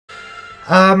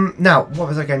Now, what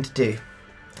was I going to do?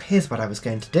 Here's what I was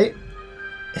going to do.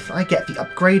 If I get the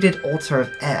upgraded Altar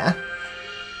of Air,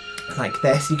 like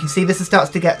this, you can see this starts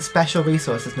to get special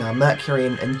resources now, mercury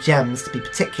and gems to be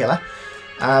particular,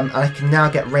 and I can now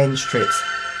get ranged troops.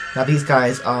 Now these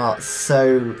guys are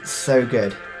so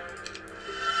good.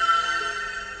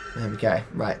 There we go.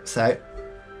 Right, so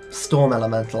storm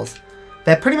elementals.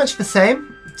 They're pretty much the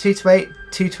same. 2 to 8,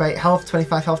 2 to 8, health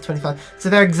 25, health 25. So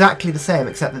they're exactly the same,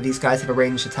 except that these guys have a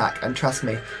ranged attack, and trust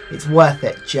me, it's worth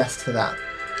it just for that.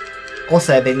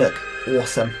 Also, they look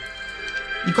awesome.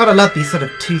 You've got to love these sort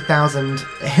of 2000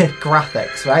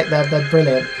 graphics, right? They're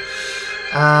brilliant.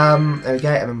 There we go,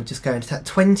 and then we're just going to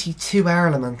 22 air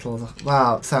elementals.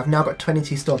 Wow, so I've now got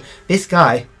 22 storm. This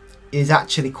guy is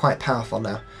actually quite powerful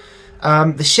now.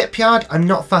 The shipyard, I'm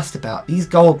not fussed about. These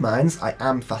gold mines, I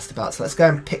am fussed about. So let's go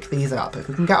and pick these up. If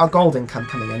we can get our gold income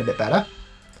coming in a bit better,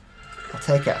 I'll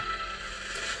take it.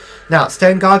 Now,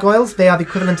 stone gargoyles, they are the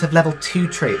equivalent of level 2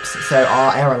 troops, so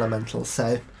our air elementals.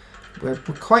 So we're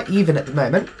quite even at the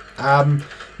moment.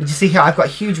 You see here, I've got a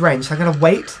huge range, so I'm going to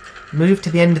wait, move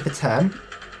to the end of the turn.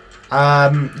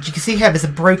 You can see here, there's a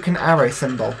broken arrow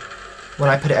symbol when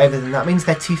I put it over them. That means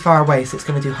they're too far away, so it's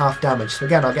going to do half damage. So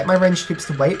again, I'll get my ranged troops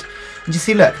to wait. And you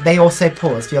see, look, they also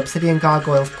pause. The obsidian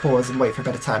gargoyles pause and wait for a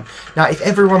better time. Now, if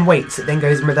everyone waits, it then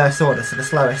goes in reverse order, so the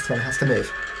slowest one has to move.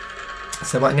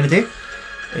 So what I'm going to do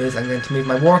is I'm going to move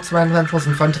my water elementals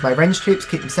in front of my ranged troops,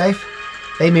 keep them safe.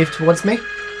 They move towards me.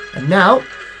 And now,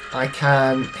 I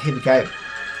can... Here we go.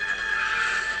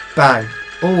 Bang.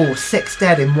 Oh, 6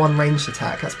 dead in 1 ranged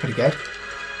attack. That's pretty good.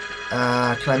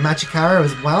 Can I magic arrow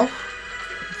as well?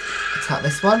 Attack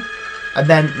this one. And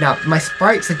then, now, my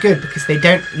sprites are good because they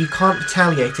don't... You can't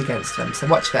retaliate against them. So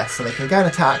watch this. So they can go and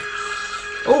attack.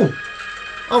 Oh!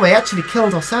 Oh, they actually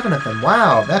killed all 7 of them.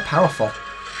 Wow, they're powerful.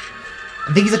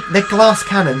 They're glass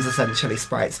cannons, essentially,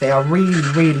 sprites. They are really,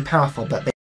 really powerful, but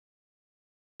they...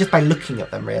 Just by looking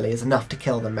at them, really, is enough to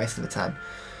kill them most of the time.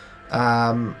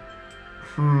 I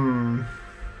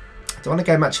don't want to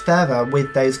go much further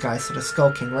with those guys sort of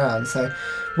skulking around. So,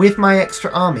 with my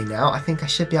extra army now, I think I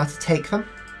should be able to take them.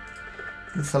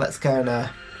 And so let's go and...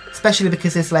 especially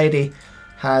because this lady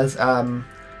has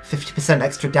 50%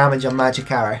 extra damage on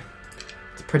magic arrow.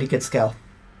 It's a pretty good skill.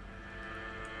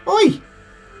 Oi!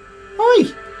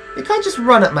 Oi! You can't just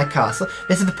run at my castle.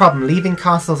 This is the problem. Leaving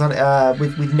castles on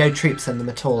with no troops in them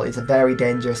at all is a very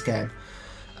dangerous game.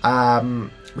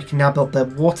 We can now build the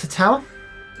water tower.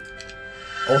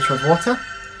 Altar of water.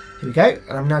 Here we go.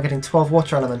 And I'm now getting 12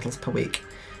 water elementals per week.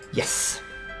 Yes.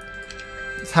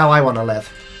 That's how I want to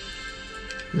live.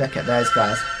 Look at those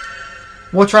guys.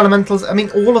 Water elementals, I mean,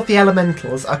 all of the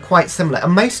elementals are quite similar.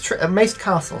 And most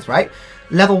castles, right?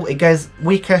 Level, it goes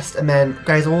weakest and then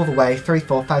goes all the way 3,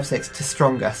 4, 5, 6 to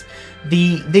strongest.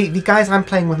 The guys I'm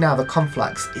playing with now, the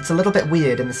Conflux, it's a little bit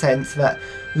weird in the sense that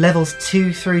levels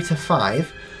 2 through to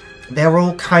 5, they're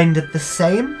all kind of the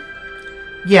same.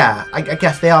 Yeah, I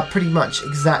guess they are pretty much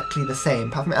exactly the same.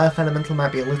 Apart from Earth Elemental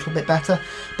might be a little bit better,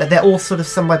 but they're all sort of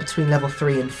somewhere between level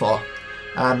 3 and 4.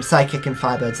 Psychic and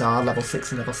Firebirds are level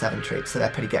 6 and level 7 troops, so they're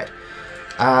pretty good.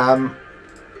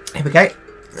 Here we go.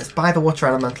 Let's buy the water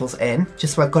elementals in,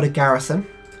 just so I've got a garrison.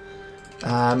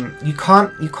 You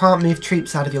can't move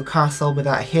troops out of your castle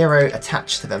without a hero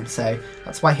attached to them, so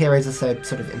that's why heroes are so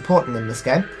sort of important in this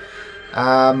game.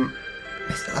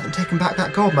 They still haven't taken back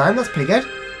that gold mine, that's pretty good.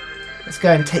 Let's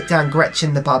go and take down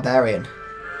Gretchen the Barbarian.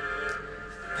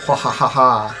 Ha ha ha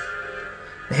ha.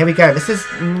 Here we go. This is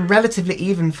a relatively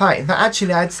even fight. In fact,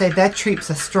 actually, I'd say their troops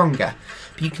are stronger.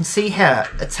 But you can see here,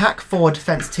 attack 4,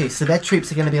 defense 2. So their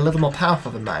troops are going to be a little more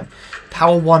powerful than mine.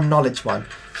 Power 1, knowledge 1.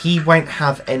 He won't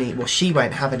have any, well, she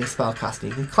won't have any spellcasting.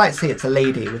 You can quite see it's a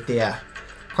lady with the,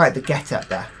 quite the get-up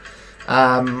there.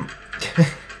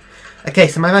 Okay,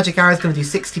 so my magic arrow is going to do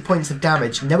 60 points of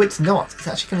damage. No, it's not. It's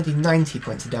actually going to do 90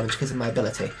 points of damage because of my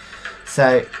ability.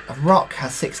 So, a rock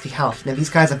has 60 health. Now,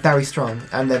 these guys are very strong,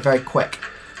 and they're very quick.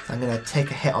 So I'm going to take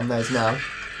a hit on those now.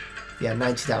 Yeah,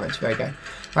 90 damage. Very good.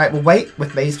 Right, we'll wait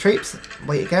with these troops.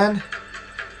 Wait again.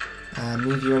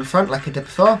 Move you in front like I did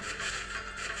before.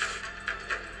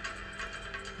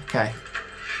 Okay.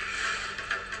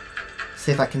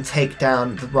 See if I can take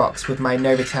down the rocks with my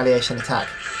no retaliation attack.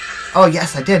 Oh,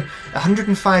 yes, I did.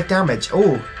 105 damage.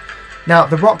 Oh. Now,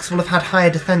 the rocks will have had higher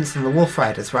defense than the Wolf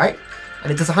Riders, right?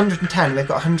 And it does 110, they've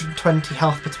got 120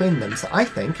 health between them. So I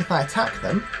think if I attack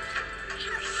them...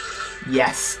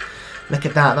 Yes. Look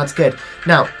at that, that's good.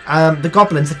 Now, the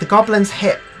goblins, if the goblins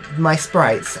hit my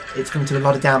sprites, it's going to do a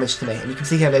lot of damage to me. And you can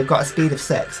see here they've got a speed of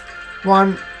 6.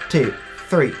 1, 2,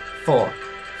 3, 4,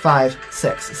 5,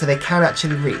 6. So they can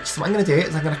actually reach. So what I'm going to do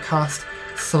is I'm going to cast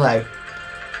slow.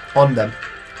 on them.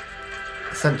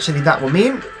 Essentially, that will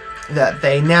mean that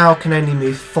they now can only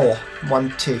move 4.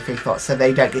 1, 2, 3, 4. So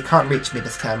they can't reach me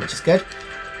this turn, which is good.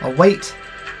 I'll wait.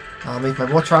 I'll move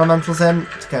my water elementals in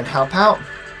to go and help out.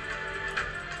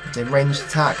 Do ranged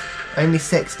attack. Only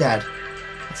 6 dead.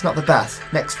 That's not the best.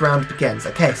 Next round begins.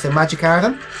 Okay, so magic arrow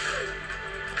them.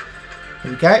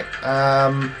 Here we go.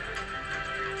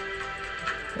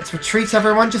 Let's retreat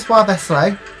everyone just while they're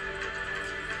slow.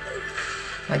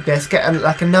 Like this. Get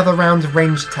like another round of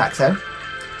ranged attacks in.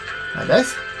 Like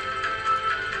this.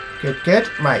 Good, good.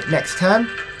 Right, next turn.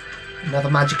 Another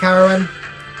magic arrow in.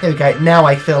 Here we go. Now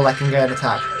I feel like I can go and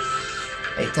attack.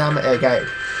 8 damage. There we go.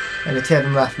 Only 2 of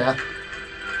them left now.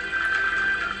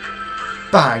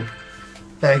 Bang.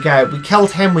 There we go. We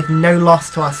killed him with no loss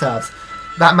to ourselves.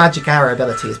 That magic arrow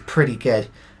ability is pretty good.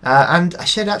 And I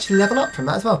should actually level up from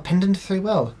that as well. Pinned into 3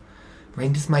 will.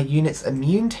 Renders my units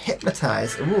immune to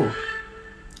hypnotise. Ooh.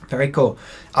 Very cool.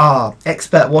 Ah,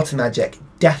 expert water magic.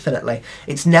 Definitely.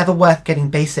 It's never worth getting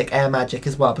basic air magic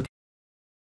as well, because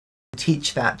you can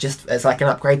teach that just as like an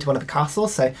upgrade to one of the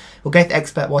castles. So we'll go for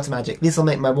expert water magic. These will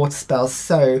make my water spells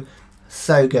so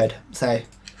good. So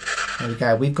there we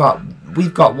go. We've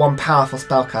got one powerful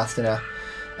spellcaster now.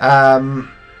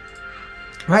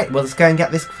 Right, well, let's go and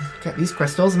get these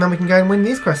crystals, and then we can go and win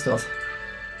these crystals.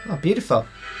 Oh, beautiful.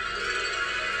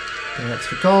 Get an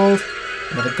extra gold.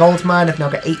 Another gold mine. I've now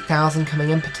got 8,000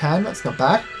 coming in per turn. That's not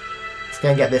bad. Let's go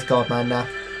and get this gold mine now.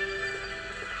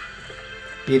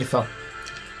 Beautiful.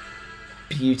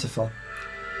 Beautiful.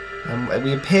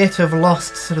 We appear to have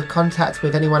lost sort of contact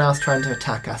with anyone else trying to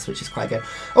attack us, which is quite good.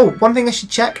 Oh, one thing I should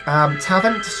check.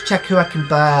 Tavern, just check who I can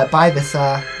buy this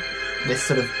this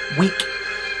sort of week.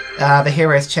 The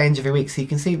heroes change every week, so you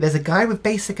can see there's a guy with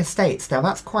basic estates. Now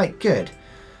that's quite good.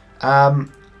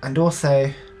 And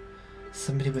also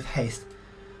somebody with haste.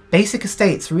 Basic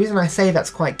estates, the reason I say that's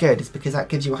quite good is because that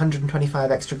gives you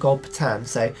 125 extra gold per turn.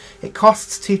 So it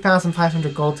costs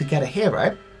 2,500 gold to get a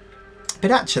hero,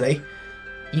 but actually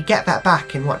you get that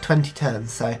back in, what, 20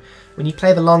 turns. So when you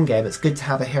play the long game, it's good to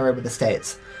have a hero with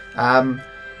estates. I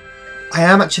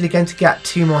am actually going to get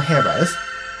 2 more heroes.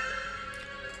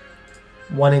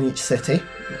 1 in each city,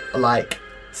 like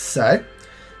so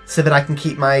that I can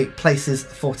keep my places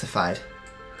fortified.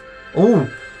 Ooh,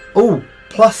 ooh,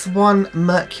 +1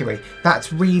 mercury.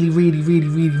 That's really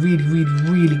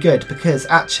good, because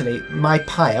actually my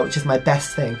pyre, which is my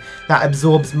best thing, that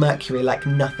absorbs mercury like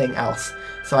nothing else.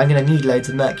 So I'm going to need loads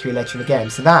of mercury later in the game.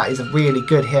 So that is a really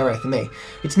good hero for me.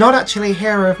 It's not actually a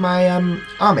hero of my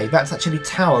army. That's actually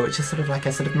Tower, which is sort of like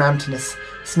a sort of mountainous,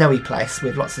 snowy place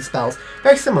with lots of spells.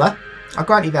 Very similar. I'll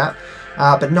grant you that,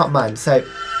 but not mine. So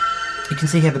you can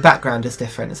see here the background is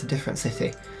different. It's a different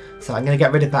city. So I'm going to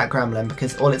get rid of that gremlin,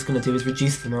 because all it's going to do is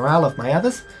reduce the morale of my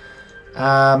others.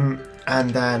 And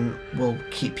then we'll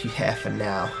keep you here for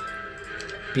now.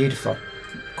 Beautiful.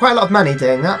 Quite a lot of money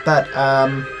doing that, but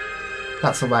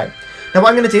that's alright. Now what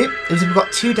I'm going to do is we've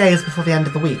got 2 days before the end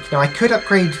of the week. Now I could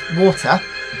upgrade water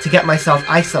to get myself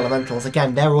ice elementals.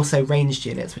 Again, they're also ranged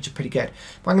units, which are pretty good.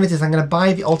 What I'm going to do is I'm going to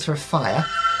buy the Altar of Fire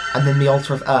and then the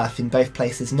Altar of Earth in both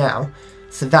places now,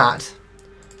 so that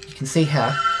you can see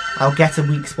here I'll get a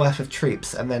week's worth of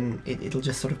troops, and then it'll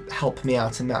just sort of help me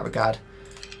out in that regard.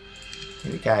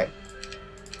 Here we go.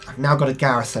 I've now got a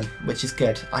garrison, which is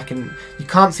good. You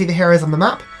can't see the heroes on the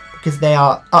map because they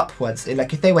are upwards.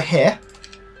 Like if they were here,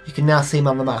 you can now see them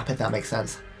on the map, if that makes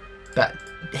sense. But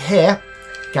here,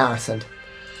 garrisoned.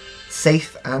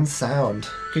 Safe and sound.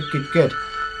 Good, good, good.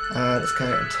 Let's go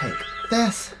and take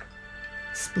this.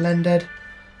 Splendid.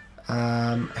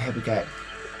 Here we go.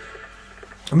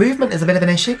 Movement is a bit of an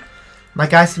issue. My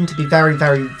guys seem to be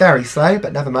very slow,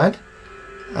 but never mind.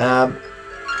 There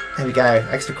we go.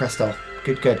 Extra crystal.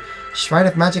 Good, good. Shrine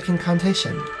of Magic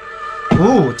Incantation.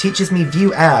 Ooh, teaches me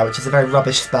View Air, which is a very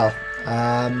rubbish spell.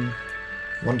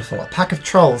 Wonderful. A pack of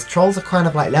trolls. Trolls are kind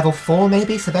of like level 4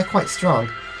 maybe, so they're quite strong.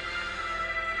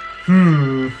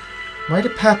 Where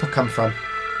did purple come from?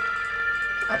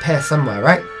 Up here somewhere,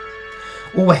 right?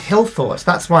 Oh, a hill thought.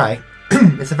 That's why.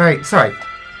 It's a very... Sorry.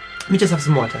 Let me just have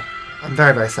some water. I'm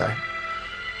very sorry.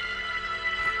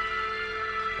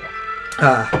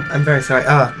 I'm very sorry.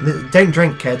 Don't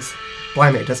drink, kids.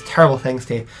 Blimey, it does terrible things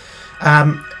to you.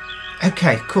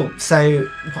 Okay, cool. So,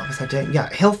 what was I doing? Yeah,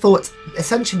 hill thought.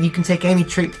 Essentially, you can take any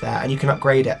troop there and you can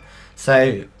upgrade it.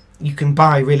 So, you can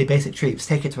buy really basic troops,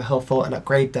 take it to a hill fort and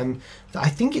upgrade them. I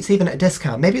think it's even at a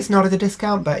discount. Maybe it's not at a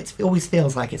discount, but it always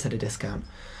feels like it's at a discount.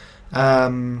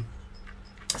 So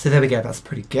there we go, that's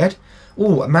pretty good.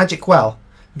 Ooh, a magic well.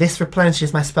 This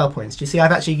replenishes my spell points. Do you see,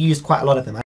 I've actually used quite a lot of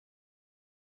them.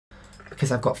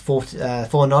 Because I've got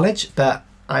 4 knowledge, but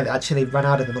I've actually run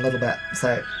out of them a little bit,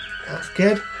 so that's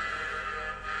good.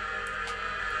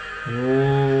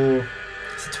 Ooh.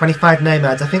 So 25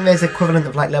 nomads. I think there's equivalent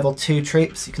of like level 2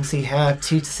 troops. You can see here,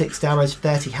 2 to 6 damage,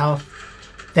 30 health.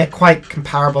 They're quite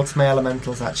comparable to my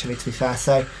elementals, actually, to be fair.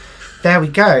 So there we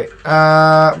go.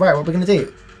 Right, what are we going to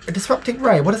do? A disrupting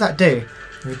ray. What does that do?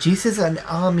 It reduces an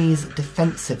army's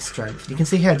defensive strength. You can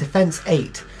see here, defense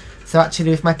 8. So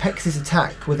actually, if my Pexes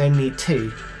attack with only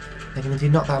 2, they're going to do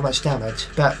not that much damage.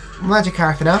 But magic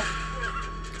arrow for now.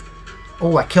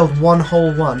 Oh, I killed one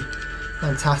whole one.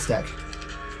 Fantastic.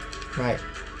 Right.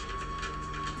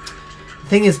 The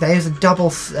thing is, there's a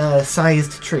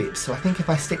double-sized troop, so I think if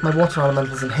I stick my water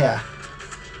elementals in here,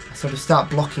 I sort of start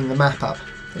blocking the map up.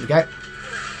 There we go.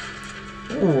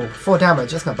 Ooh, 4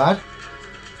 damage, that's not bad.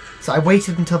 So I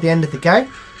waited until the end of the go,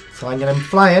 so I'm going to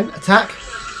fly in, attack.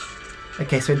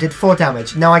 Okay, so it did 4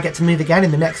 damage. Now I get to move again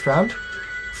in the next round.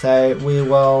 So we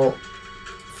will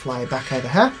fly back over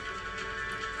here.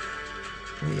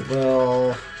 We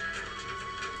will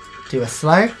do a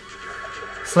slow.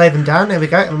 Slow them down, there we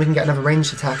go, and we can get another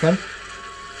ranged attack in.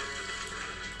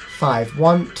 5.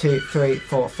 1, 2, 3,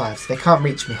 4, 5. So they can't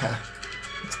reach me here.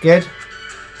 That's good.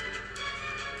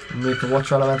 Move the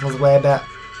water elementals away a bit.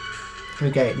 Here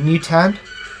we go. New turn.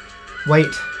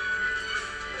 Wait.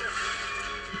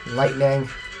 Lightning.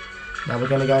 Now we're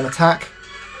going to go and attack.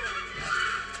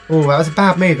 Oh, that was a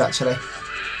bad move, actually.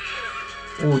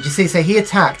 Oh, did you see? So he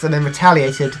attacked and then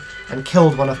retaliated and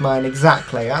killed one of mine.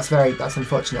 Exactly. That's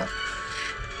unfortunate.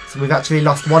 So we've actually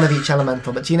lost one of each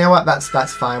elemental. But do you know what? That's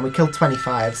fine. We killed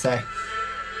 25, so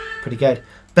pretty good.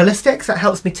 Ballistics, that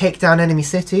helps me take down enemy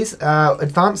cities.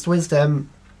 Advanced Wisdom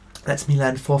lets me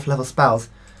learn 4th level spells.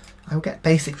 I will get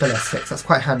basic ballistics. That's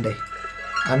quite handy.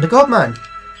 And a Godman.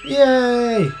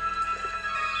 Yay!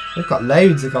 We've got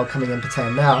loads of gold coming in per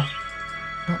turn now.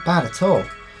 Not bad at all.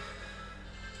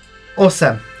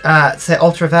 Awesome. So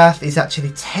Altar of Earth is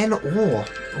actually 10 ore.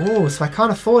 Oh, so I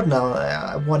can't afford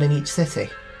now one in each city.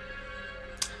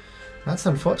 That's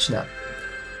unfortunate.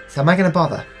 So am I going to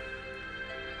bother?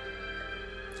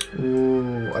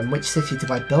 Ooh, and which city do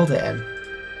I build it in?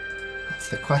 That's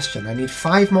the question. I need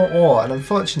 5 more ore, and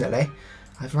unfortunately,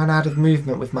 I've run out of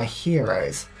movement with my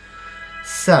heroes.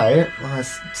 So, well,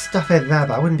 there's stuff over there,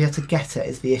 but I wouldn't be able to get it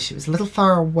is the issue. It's a little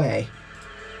far away.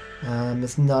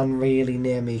 There's none really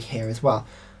near me here as well.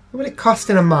 What would it cost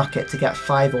in a market to get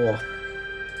 5 ore?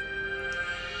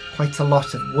 Quite a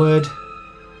lot of wood.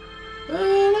 A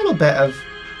little bit of...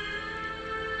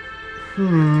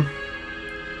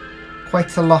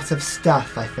 Quite a lot of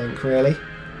stuff, I think, really.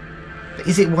 But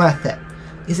is it worth it?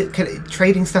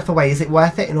 Trading stuff away, is it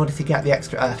worth it in order to get the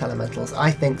extra earth elementals?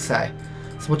 I think so.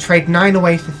 So we'll trade 9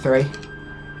 away for 3.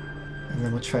 And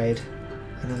then we'll trade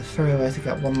another 3 away to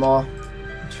get 1 more.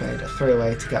 Trade a 3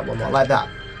 away to get 1 more, like that.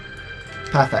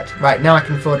 Perfect. Right, now I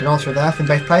can afford an Altar of Earth in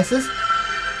both places.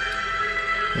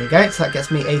 There you go, so that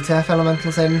gets me 8 Earth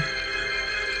Elementals in.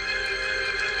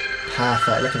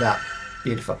 Perfect, look at that.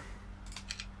 Beautiful.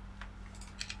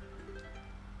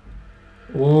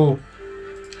 Ooh,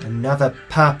 another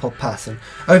purple person.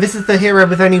 Oh, this is the hero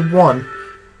with only 1.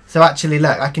 So actually,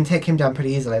 look, I can take him down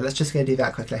pretty easily. Let's just go do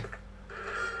that quickly.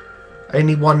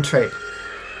 Only 1 troop.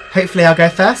 Hopefully I'll go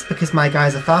first because my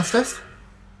guys are fastest.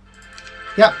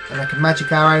 Yep, and I can magic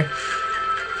arrow.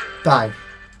 Bang.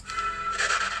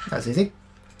 That's easy.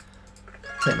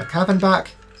 Take my cavern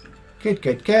back. Good,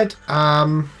 good, good.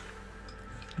 We're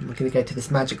going to go to this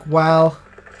magic well.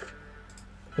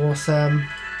 Awesome.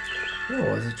 Oh,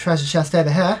 there's a treasure chest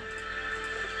over here.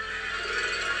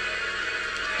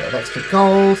 Bit of extra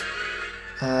gold.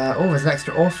 Oh, there's an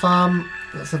extra ore farm.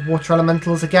 Lots of water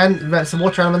elementals again. Some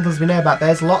water elementals we know about.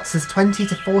 There's lots. There's 20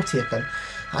 to 40 of them.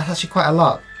 That's actually quite a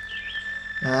lot.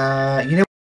 You know,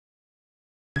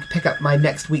 I can pick up my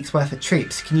next week's worth of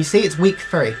troops. Can you see? It's week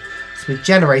 3. So we've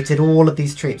generated all of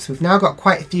these troops. We've now got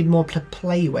quite a few more to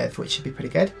play with, which should be pretty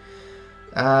good.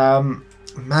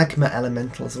 Magma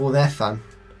elementals. Oh, they're fun.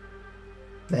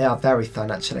 They are very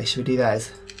fun, actually. Should we do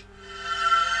those?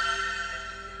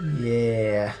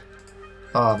 Yeah.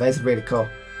 Oh, those are really cool.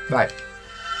 Right.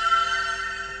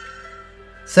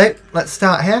 So, let's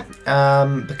start here,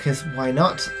 because why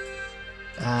not?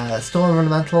 Storm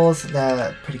elementals,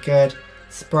 they're pretty good.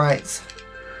 Sprites,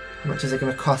 how much is it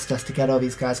going to cost us to get all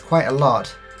these guys? Quite a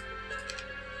lot.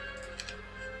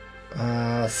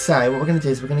 So, what we're going to do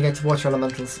is we're going to go to water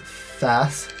elementals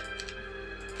first.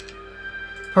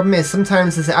 Problem is,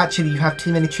 sometimes is that actually you have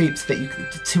too many troops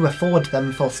that to afford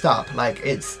them full stop. Like,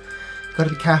 you've got to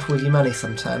be careful with your money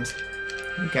sometimes.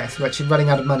 Okay, so we're actually running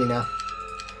out of money now.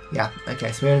 Yeah,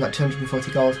 okay, so we only got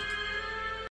 240 gold.